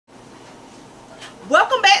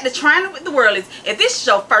Welcome back to Trying It with the Worldies. If this is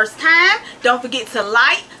your first time, don't forget to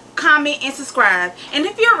like, comment, and subscribe. And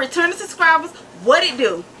if you're a returning subscriber, what it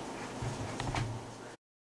do?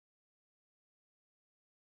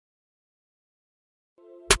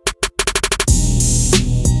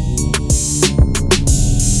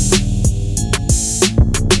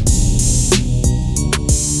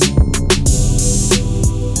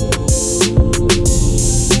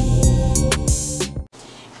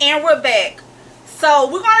 And we're back.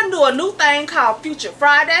 So we're going to do a new thing called Future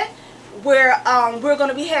Friday, where we're going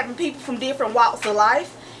to be having people from different walks of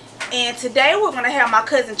life. And today we're going to have my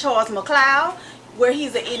cousin Charles McLeod, where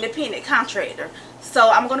he's an independent contractor. So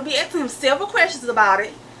I'm going to be asking him several questions about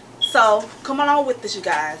it. So come on with us, you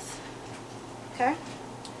guys. Okay.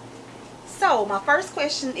 So my first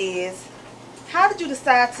question is, how did you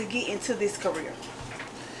decide to get into this career?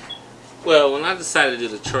 Well, when I decided to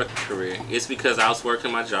do the truck career, it's because I was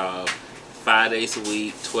working my job 5 days a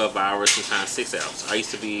week, 12 hours, sometimes 6 hours. I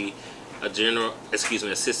used to be a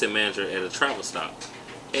assistant manager at a travel stop.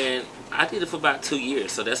 And I did it for about 2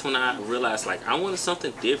 years. So that's when I realized, like, I wanted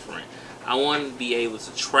something different. I wanted to be able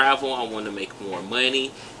to travel. I wanted to make more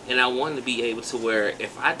money. And I wanted to be able to where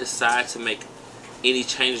if I decide to make any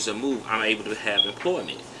changes or move, I'm able to have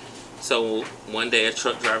employment. So one day a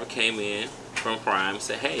truck driver came in from Prime and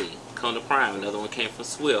said, hey, come to Prime. Another one came from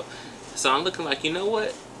Swift. So I'm looking like, you know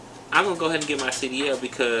what? I'm going to go ahead and get my CDL,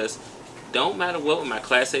 because don't matter what with my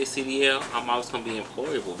Class A CDL, I'm always going to be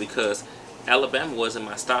employable, because Alabama wasn't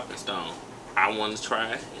my stopping stone. I wanted to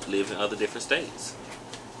try and live in other different states.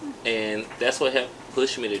 And that's what helped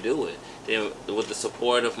push me to do it. Then with the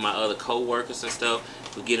support of my other co-workers and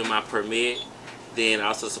stuff, with getting my permit, then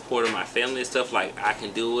also supporting my family and stuff, like I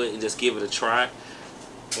can do it and just give it a try.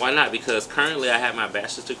 Why not? Because currently I have my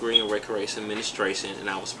bachelor's degree in recreation administration, and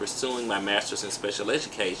I was pursuing my master's in special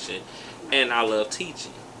education, and I love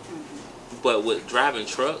teaching. But with driving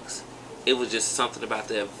trucks, it was just something about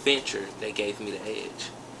the adventure that gave me the edge.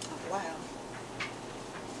 Oh, wow.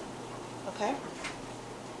 Okay.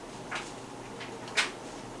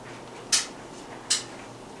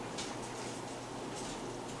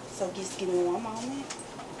 So just give me one moment.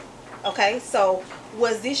 Okay, so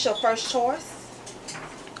was this your first choice?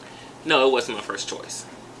 No, it wasn't my first choice.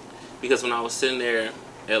 Because when I was sitting there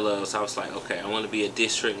at Love's, I was like, okay, I want to be a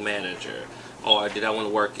district manager. Or did I want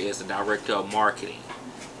to work as a director of marketing?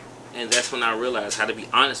 And that's when I realized how to be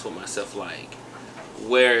honest with myself, like,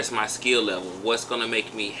 where is my skill level? What's going to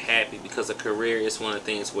make me happy? Because a career is one of the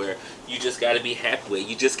things where you just got to be happy with.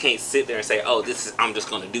 You just can't sit there and say, oh, I'm just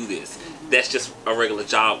going to do this. That's just a regular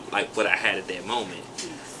job like what I had at that moment.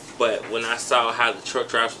 But when I saw how the truck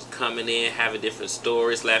drivers was coming in, having different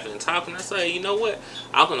stories, laughing and talking, I said, you know what?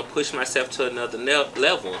 I'm going to push myself to another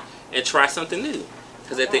level and try something new.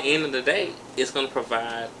 Because at the end of the day, it's going to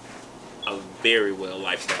provide a very well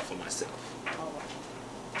lifestyle for myself.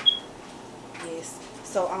 Yes.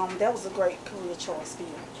 So that was a great career choice for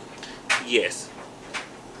you. Yes.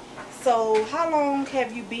 So how long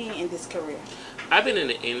have you been in this career? I've been in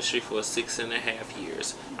the industry for 6.5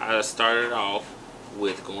 years. I started off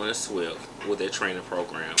with going to Swift with their training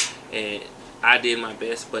program, and I did my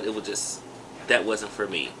best, but it was just, that wasn't for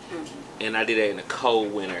me. And I did it in a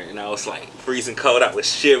cold winter, and I was like freezing cold. I was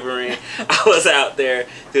shivering. I was out there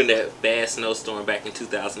doing that bad snowstorm back in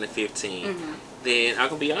 2015. Then I'm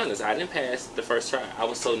gonna be honest, I didn't pass the first try. I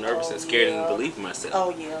was so nervous and scared and didn't believe in myself.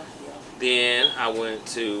 Oh yeah. Then I went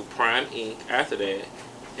to Prime Inc. after that,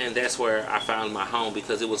 and that's where I found my home,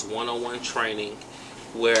 because it was one-on-one training,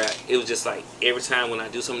 where it was just like every time when I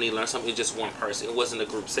do something, learn something, it's just one person. It wasn't a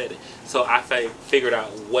group setting. So I figured out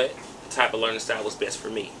what type of learning style was best for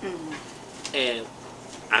me. And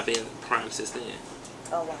I've been Prime since then.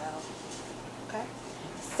 Oh wow. Okay.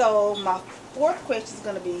 So my fourth question is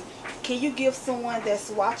going to be, can you give someone that's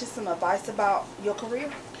watching some advice about your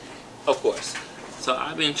career? Of course. So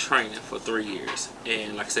I've been training for 3 years,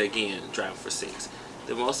 and like I said again, driving for 6.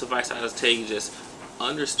 The most advice I would tell you, just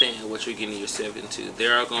understand what you're getting yourself into.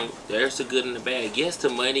 There's the good and the bad. Yes, the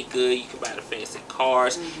money good. You can buy the fancy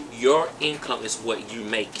cars. Your income is what you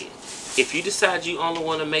make it. If you decide you only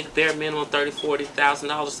want to make bare minimum $30,000,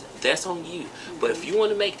 $40,000, that's on you. But if you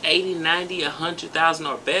want to make $80,000, $90,000,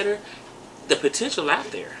 $100,000 or better, the potential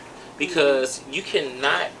out there, because you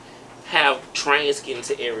cannot have trains getting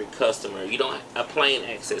to every customer. You don't have a plane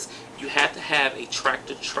access. You have to have a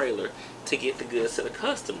tractor trailer to get the goods to the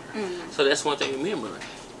customer. So that's one thing to remember.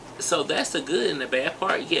 So that's the good and the bad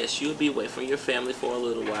part. Yes, you'll be away from your family for a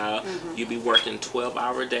little while. You'll be working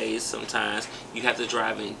 12-hour days sometimes. You have to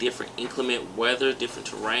drive in different inclement weather, different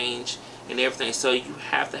terrain, and everything. So you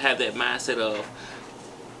have to have that mindset of,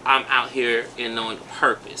 I'm out here and knowing the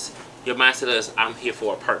purpose. Your mindset is, I'm here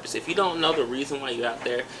for a purpose. If you don't know the reason why you're out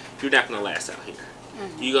there, you're not going to last out here.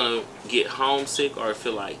 You're going to get homesick or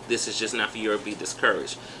feel like this is just not for you or be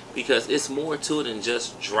discouraged. Because it's more to it than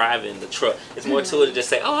just driving the truck. It's more to it than just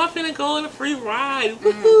say, oh, I'm finna go on a free ride.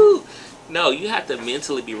 Woohoo! No, you have to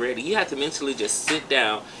mentally be ready. You have to mentally just sit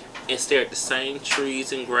down and stare at the same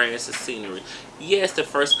trees and grass and scenery. Yes, the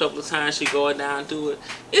first couple of times you go down and do it,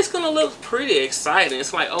 it's going to look pretty exciting.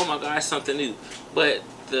 It's like, oh my gosh, something new. But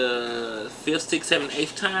the 5th, 6th, 7th,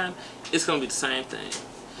 8th time, it's going to be the same thing.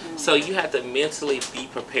 So you have to mentally be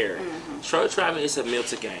prepared. Truck driving is a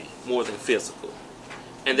mental game more than physical.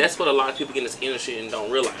 And that's what a lot of people get in this industry and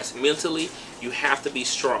don't realize. Mentally, you have to be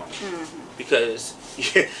strong. Because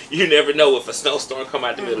you never know if a snowstorm come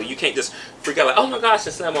out the middle. You can't just freak out like, oh my gosh,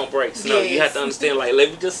 and slam on brakes. No, you have to understand, like,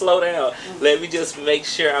 let me just slow down. Let me just make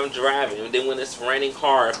sure I'm driving. And then when it's raining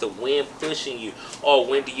hard, if the wind pushing you, or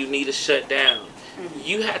when do you need to shut down,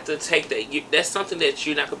 you have to take that. That's something that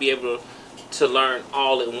you're not going to be able to learn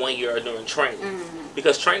all in 1 year during training.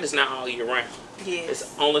 Because training is not all year round.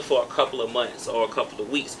 It's only for a couple of months or a couple of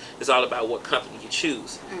weeks. It's all about what company you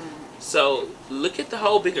choose. So look at the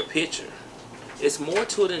whole bigger picture. It's more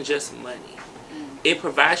to it than just money. It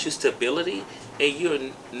provides you stability, and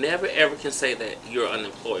you never ever can say that you're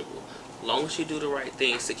unemployable, as long as you do the right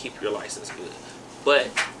things to keep your license good. But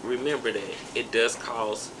remember that it does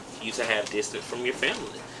cause you to have distance from your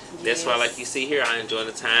family. That's why, like you see here, I enjoy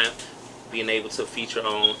the time being able to feature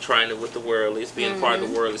on Trying It With the Worldlies, being part of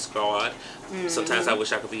the Worldly Squad. Sometimes I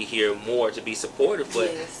wish I could be here more to be supportive, but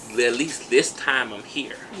at least this time I'm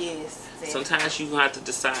here. Sometimes you have to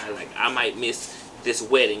decide, like, I might miss this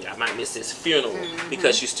wedding, I might miss this funeral,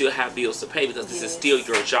 because you still have bills to pay, because this is still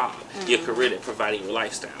your job, your career that providing your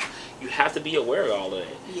lifestyle. You have to be aware of all of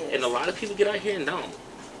that. And a lot of people get out here and don't.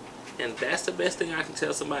 And that's the best thing I can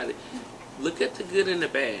tell somebody. Look at the good and the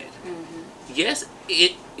bad. Yes,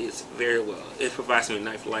 it is very well. It provides me a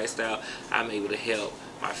nice lifestyle. I'm able to help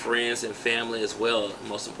my friends and family as well,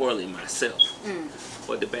 most importantly myself.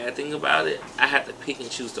 But the bad thing about it, I have to pick and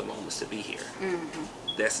choose the moments to be here.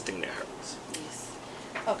 That's the thing that hurts.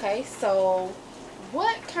 Okay, so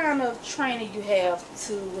what kind of training you have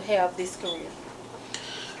to have this career?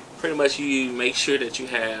 Pretty much you make sure that you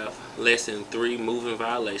have less than 3 moving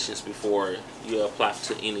violations before you apply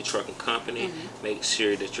to any trucking company. Make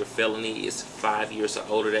sure that your felony is 5 years or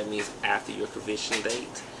older. That means after your conviction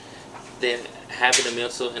date. Then having the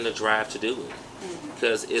mental and the drive to do it.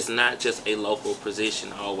 Because it's not just a local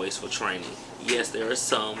position always for training. Yes, there are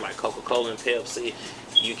some like Coca-Cola and Pepsi.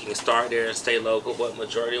 You can start there and stay local, but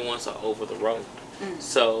majority of ones are over the road.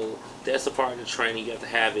 So that's a part of the training you have to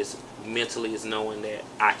have, is mentally, is knowing that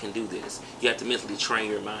I can do this. You have to mentally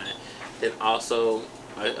train your mind. Then also,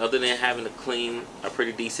 other than having a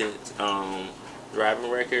pretty decent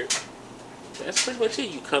driving record, that's pretty much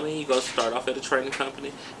it. You come in, you go start off at a training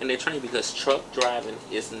company, and they train you, because truck driving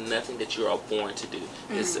is nothing that you are born to do.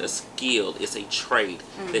 It's a skill, it's a trade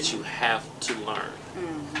that you have to learn.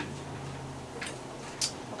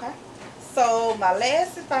 Okay. So my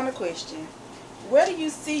last and final question. Where do you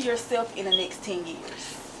see yourself in the next 10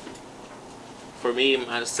 years? For me,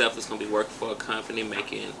 myself, is going to be working for a company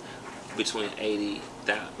making between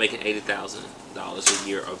 $80,000 a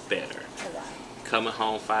year or better. Coming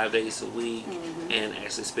home 5 days a week and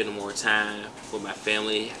actually spending more time with my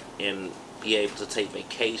family and be able to take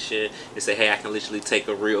vacation and say, hey, I can literally take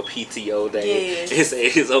a real PTO day and say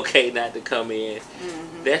it's okay not to come in.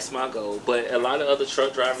 That's my goal. But a lot of other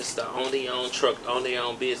truck drivers that own their own truck, own their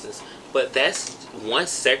own business. But that's one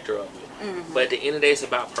sector of it. But at the end of the day, it's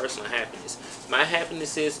about personal happiness. My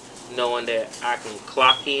happiness is knowing that I can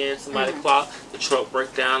clock in, somebody clock, the truck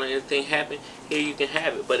break down, or anything happen, here you can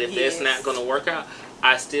have it. But if that's not going to work out,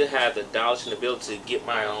 I still have the knowledge and ability to get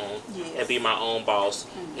my own and be my own boss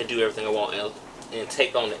and do everything I want and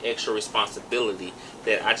take on the extra responsibility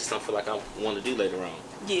that I just don't feel like I want to do later on.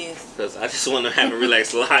 Because I just want to have a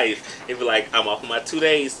relaxed life and be like, I'm off of my 2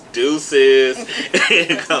 days, deuces,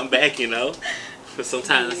 and come back, you know. But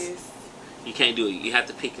sometimes you can't do it. You have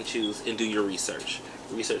to pick and choose and do your research.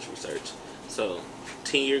 Research. So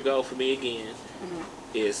 10-year goal for me again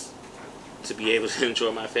is to be able to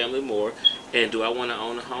enjoy my family more. And do I want to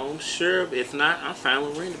own a home? Sure. If not, I'm fine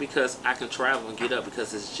with renting, because I can travel and get up,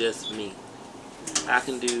 because it's just me. I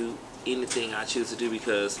can do anything I choose to do,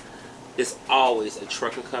 because it's always a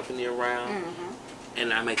trucking company around,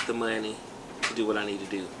 and I make the money to do what I need to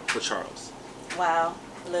do for Charles. Wow,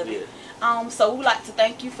 love it. So we'd like to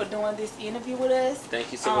thank you for doing this interview with us.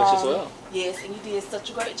 Thank you so much as well. Yes, and you did such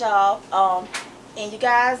a great job. And you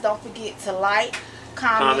guys, don't forget to like,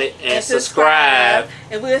 comment, and subscribe.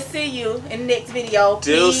 And we'll see you in the next video.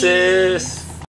 Deuces.